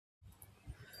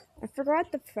I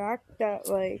forgot the fact that,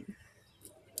 like,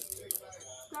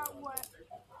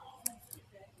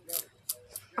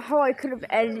 how I could have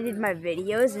edited my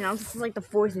videos, and now this is like the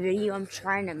fourth video I'm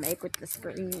trying to make with the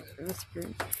screen.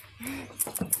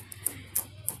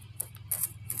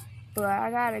 But I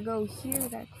gotta go here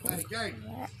that quick. Hey, Gabe.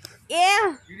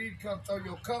 Yeah. You need to come throw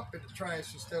your cup in the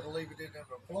trash instead of leaving it on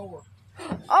the floor.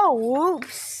 Oh,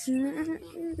 whoops.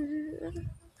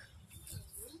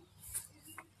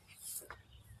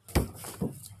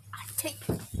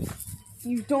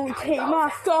 You don't take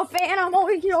my stuff,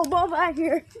 animal. You know, above out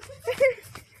here.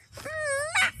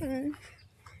 I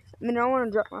mean, I don't want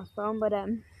to drop my phone, but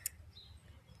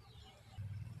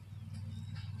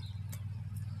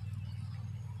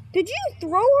did you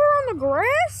throw her on the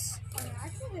grass? An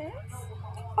accident?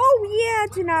 Oh yeah,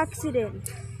 it's an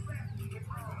accident.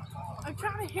 I'm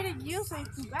trying to hit it you so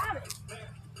you got it.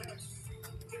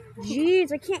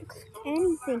 Jeez, I can't click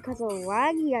anything because of how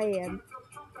laggy I am.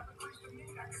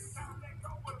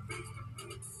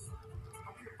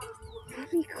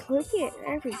 Let me click it.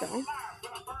 There we go.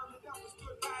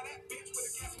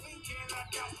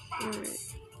 Alright.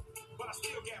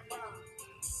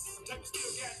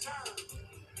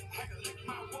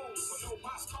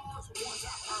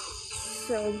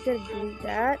 So I'm gonna delete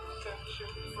that.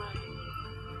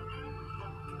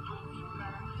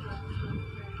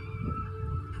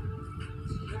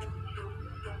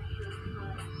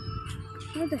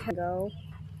 Where the heck go?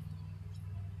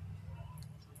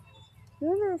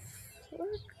 Where the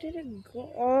fuck did it go?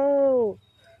 Oh!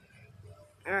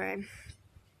 Alright.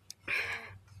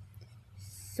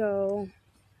 So,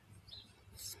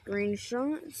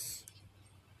 screenshots.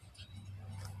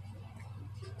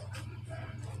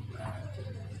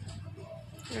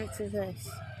 Alright, so this.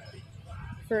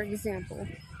 For example,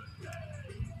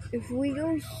 if we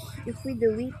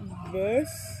delete this,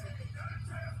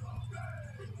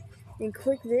 and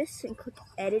click this, and click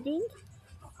editing,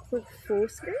 click full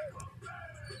screen,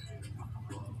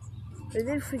 and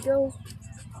then if we go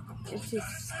into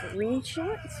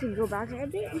screenshots and go back a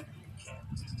bit,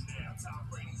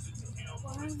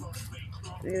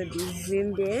 it would be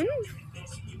zoomed in.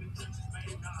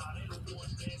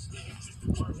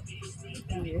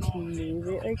 And just move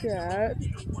it like that.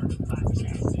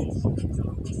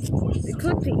 And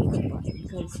click the equal button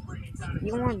because you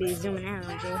don't want to be zooming out,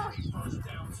 okay?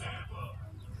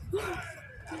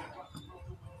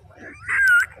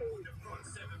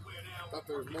 Thought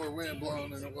there was more wind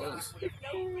blowing than it was.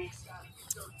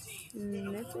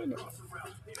 That's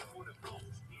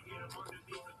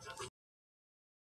it.